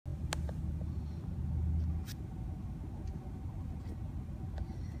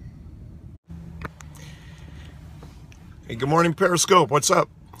Hey, good morning, Periscope. What's up?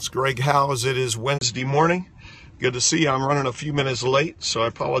 It's Greg Howes. It is Wednesday morning. Good to see you. I'm running a few minutes late, so I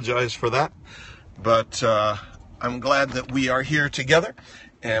apologize for that. But I'm glad that we are here together,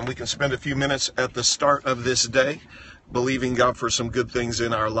 and we can spend a few minutes at the start of this day believing God for some good things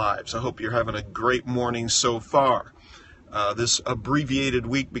in our lives. I hope you're having a great morning so far. This abbreviated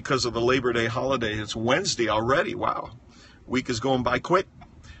week because of the Labor Day holiday, it's Wednesday already. Wow. Week is going by quick.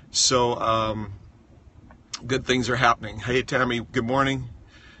 So, good things are happening. Hey, Tammy, good morning.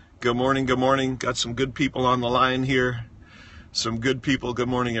 Good morning, good morning. Got some good people on the line here. Some good people. Good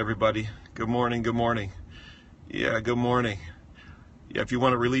morning, everybody. Good morning, good morning. Yeah, good morning. Yeah, if you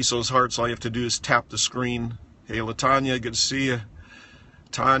want to release those hearts, all you have to do is tap the screen. Hey, LaTanya, good to see you.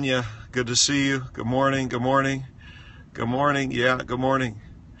 Tanya, good to see you. Good morning, good morning. Good morning. Yeah, good morning.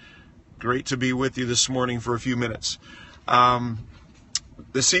 Great to be with you this morning for a few minutes.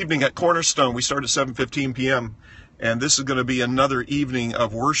 This evening at Cornerstone, we start at 7:15 p.m., and this is going to be another evening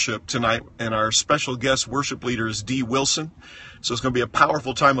of worship tonight, and our special guest worship leader is Dee Wilson. So it's going to be a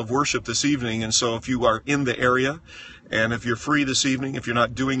powerful time of worship this evening, and so if you are in the area, and if you're free this evening, if you're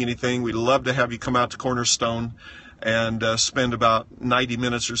not doing anything, we'd love to have you come out to Cornerstone and spend about 90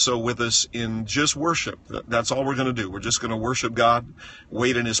 minutes or so with us in just worship. That's all we're going to do. We're just going to worship God,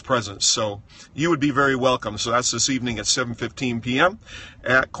 wait in His presence. So you would be very welcome. So that's this evening at 7:15 p.m.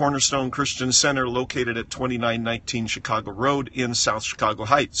 at Cornerstone Christian Center, located at 2919 Chicago Road in South Chicago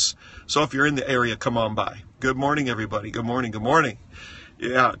Heights. So if you're in the area, come on by. Good morning, everybody. Good morning. Good morning.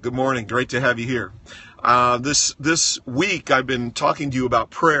 Yeah, good morning. Great to have you here. This week, I've been talking to you about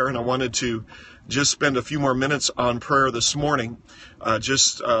prayer, and I wanted to just spend a few more minutes on prayer this morning,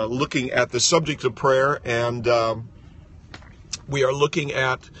 looking at the subject of prayer, and we are looking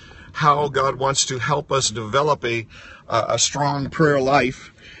at how God wants to help us develop a strong prayer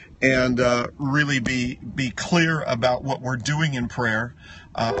life and really be clear about what we're doing in prayer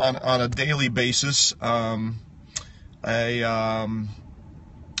on a daily basis,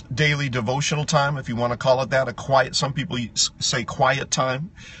 daily devotional time, if you want to call it that, some people say quiet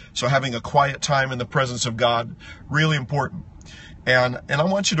time. So having a quiet time in the presence of God, really important. And I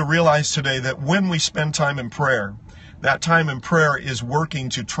want you to realize today that when we spend time in prayer, that time in prayer is working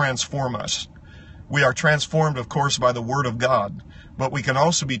to transform us. We are transformed, of course, by the Word of God, but we can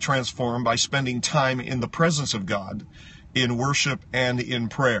also be transformed by spending time in the presence of God, in worship and in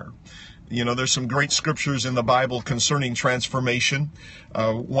prayer. You know, there's some great scriptures in the Bible concerning transformation.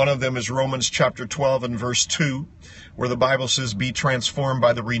 One of them is Romans chapter 12 and verse 2, where the Bible says, be transformed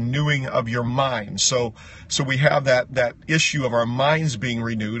by the renewing of your mind. So we have that issue of our minds being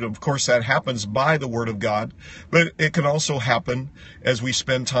renewed. Of course, that happens by the Word of God, but it can also happen as we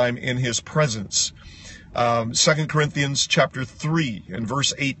spend time in His presence. 2 Corinthians chapter 3 and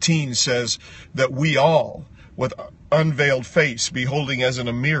verse 18 says that we all, with unveiled face, beholding as in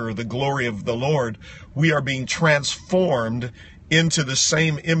a mirror the glory of the Lord, we are being transformed into the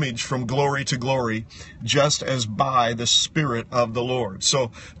same image from glory to glory, just as by the Spirit of the Lord.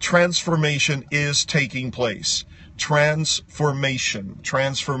 So transformation is taking place. Transformation.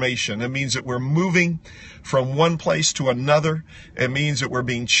 It means that we're moving from one place to another. It means that we're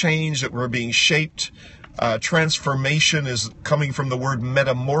being changed, that we're being shaped. Transformation is coming from the word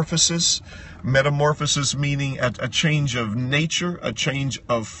metamorphosis. Metamorphosis meaning a change of nature, a change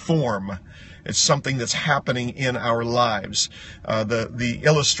of form. It's something that's happening in our lives. The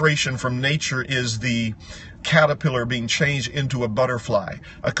illustration from nature is the caterpillar being changed into a butterfly.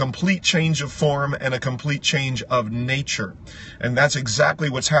 A complete change of form and a complete change of nature. And that's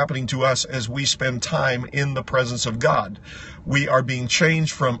exactly what's happening to us as we spend time in the presence of God. We are being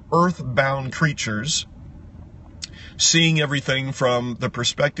changed from earthbound creatures, seeing everything from the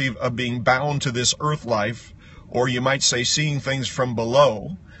perspective of being bound to this earth life, or you might say seeing things from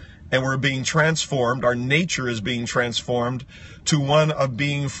below, and we're being transformed, our nature is being transformed to one of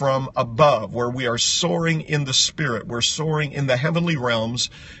being from above, where we are soaring in the Spirit, we're soaring in the heavenly realms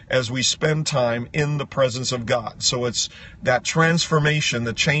as we spend time in the presence of God. So it's that transformation,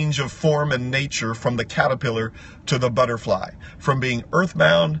 the change of form and nature from the caterpillar to the butterfly, from being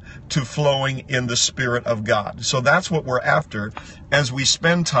earthbound to flowing in the Spirit of God. So that's what we're after as we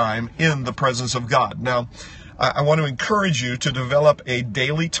spend time in the presence of God. Now, I want to encourage you to develop a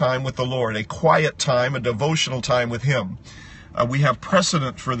daily time with the Lord, a quiet time, a devotional time with Him. We have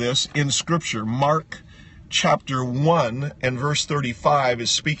precedent for this in Scripture. Mark chapter 1 and verse 35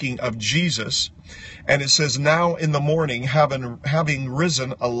 is speaking of Jesus, and it says, now in the morning, having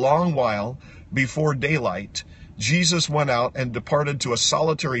risen a long while before daylight, Jesus went out and departed to a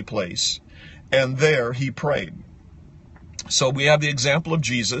solitary place, and there He prayed. So we have the example of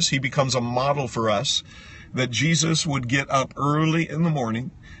Jesus. He becomes a model for us. that Jesus would get up early in the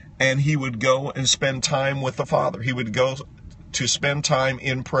morning and he would go and spend time with the Father. He would go to spend time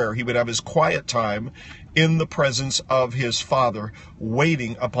in prayer. He would have his quiet time in the presence of his Father,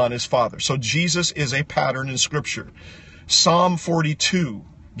 waiting upon his Father. So Jesus is a pattern in Scripture. Psalm 42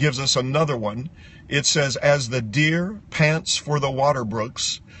 gives us another one. It says, as the deer pants for the water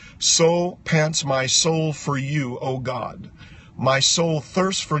brooks, so pants my soul for you, O God. My soul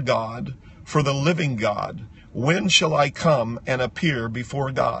thirsts for God, for the living God. When shall I come and appear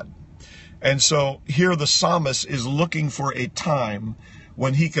before God? And so here the psalmist is looking for a time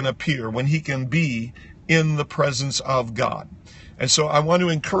when he can appear, when he can be in the presence of God. And so I want to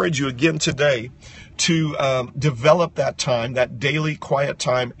encourage you again today to develop that time, that daily quiet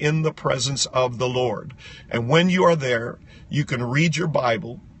time in the presence of the Lord. And when you are there, you can read your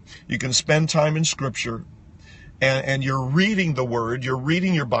Bible, you can spend time in Scripture, and you're reading the Word, you're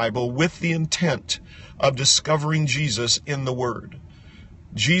reading your Bible with the intent of discovering Jesus in the Word.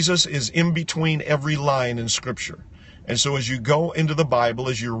 Jesus is in between every line in Scripture. And so as you go into the Bible,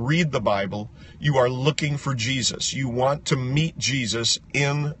 as you read the Bible, you are looking for Jesus. You want to meet Jesus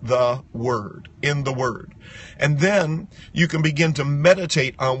in the Word, And then you can begin to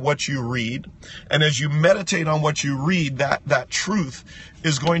meditate on what you read. And as you meditate on what you read, that truth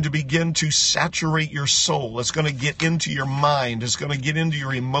is going to begin to saturate your soul. It's going to get into your mind. It's going to get into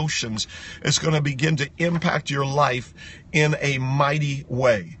your emotions. It's going to begin to impact your life in a mighty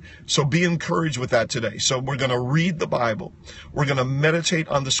way. So be encouraged with that today. So we're going to read the Bible. We're going to meditate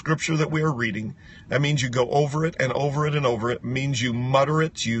on the Scripture that we are reading. That means you go over it and over it and over it. It means you mutter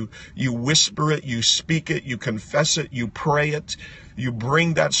it, you whisper it, you speak it, you confess it, you pray it. You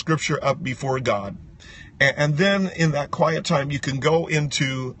bring that Scripture up before God. And then in that quiet time, you can go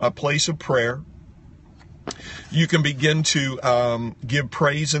into a place of prayer. You can begin to give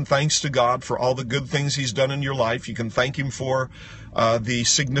praise and thanks to God for all the good things He's done in your life. You can thank Him for the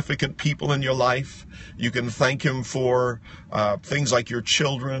significant people in your life. You can thank Him for things like your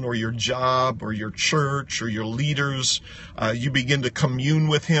children or your job or your church or your leaders. You begin to commune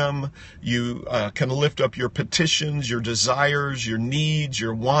with Him. You can lift up your petitions, your desires, your needs,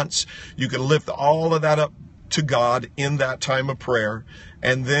 your wants. You can lift all of that up to God in that time of prayer,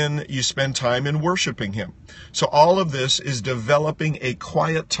 and then you spend time in worshiping Him. So all of this is developing a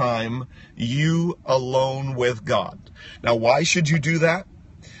quiet time, you alone with God. Now, why should you do that?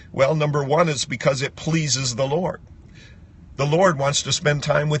 Well, number one is because it pleases the Lord. The Lord wants to spend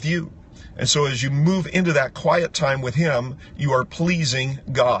time with you. And so as you move into that quiet time with Him, you are pleasing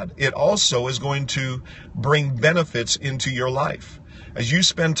God. It also is going to bring benefits into your life. As you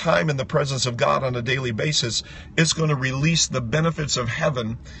spend time in the presence of God on a daily basis, it's going to release the benefits of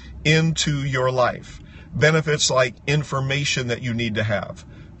heaven into your life. Benefits like information that you need to have,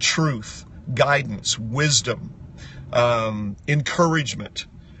 truth, guidance, wisdom, encouragement.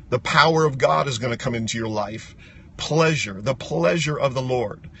 The power of God is going to come into your life. Pleasure, the pleasure of the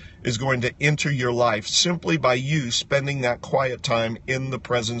Lord is going to enter your life simply by you spending that quiet time in the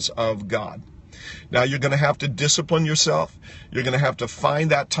presence of God. Now, you're going to have to discipline yourself. You're going to have to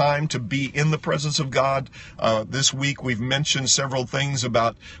find that time to be in the presence of God. This week, we've mentioned several things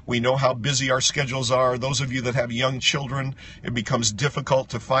about, we know how busy our schedules are. Those of you that have young children, it becomes difficult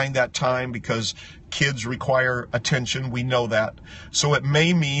to find that time because kids require attention. We know that. So it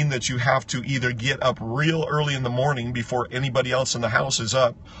may mean that you have to either get up real early in the morning before anybody else in the house is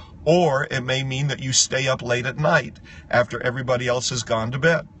up, or it may mean that you stay up late at night after everybody else has gone to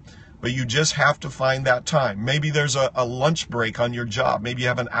bed. But you just have to find that time. Maybe there's a lunch break on your job. Maybe you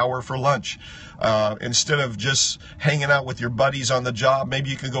have an hour for lunch. Instead of just hanging out with your buddies on the job, maybe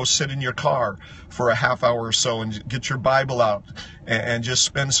you can go sit in your car for a half hour or so and get your Bible out and just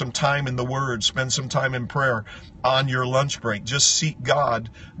spend some time in the Word, spend some time in prayer on your lunch break. Just seek God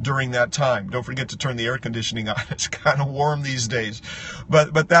during that time. Don't forget to turn the air conditioning on. It's kind of warm these days.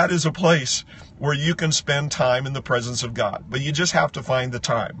 But that is a place where you can spend time in the presence of God. But you just have to find the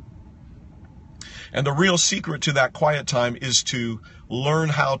time. And the real secret to that quiet time is to learn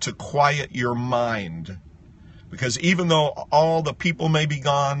how to quiet your mind. Because even though all the people may be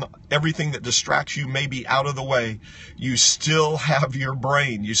gone, everything that distracts you may be out of the way, you still have your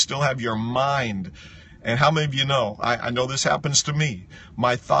brain, you still have your mind. And how many of you know, I know this happens to me,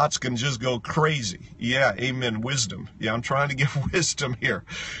 my thoughts can just go crazy. Yeah, amen, wisdom. Yeah, I'm trying to give wisdom here.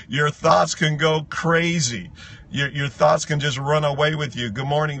 Your thoughts can go crazy. Your thoughts can just run away with you. Good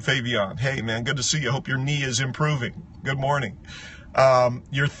morning, Fabian. Hey, man, good to see you. Hope your knee is improving. Good morning.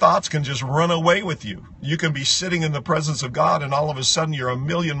 Your thoughts can just run away with you. You can be sitting in the presence of God and all of a sudden you're a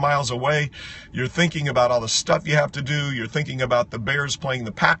million miles away. You're thinking about all the stuff you have to do. You're thinking about the Bears playing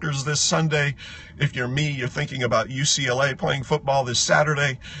the Packers this Sunday. If you're me, you're thinking about UCLA playing football this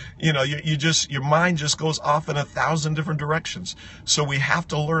Saturday. You know, your mind just goes off in 1,000 different directions. So we have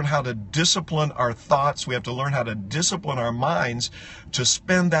to learn how to discipline our thoughts. We have to learn how to discipline our minds to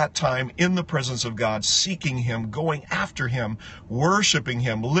spend that time in the presence of God, seeking Him, going after Him, worshiping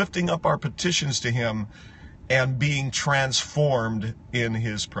Him, lifting up our petitions to Him, and being transformed in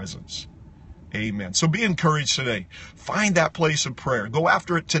His presence. Amen. So be encouraged today. Find that place of prayer. Go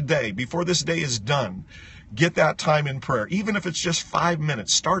after it today. Before this day is done, get that time in prayer. Even if it's just 5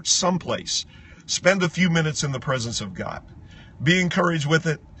 minutes, start someplace. Spend a few minutes in the presence of God. Be encouraged with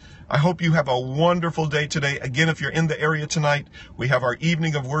it. I hope you have a wonderful day today. Again, if you're in the area tonight, we have our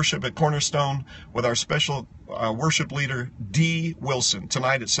evening of worship at Cornerstone with our special worship leader, D. Wilson,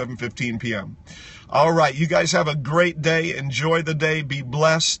 tonight at 7:15 p.m. All right, you guys have a great day. Enjoy the day. Be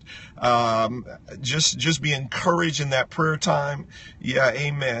blessed. Just be encouraged in that prayer time. Yeah,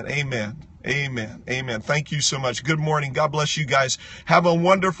 amen, amen, amen, amen. Thank you so much. Good morning. God bless you guys. Have a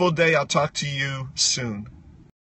wonderful day. I'll talk to you soon.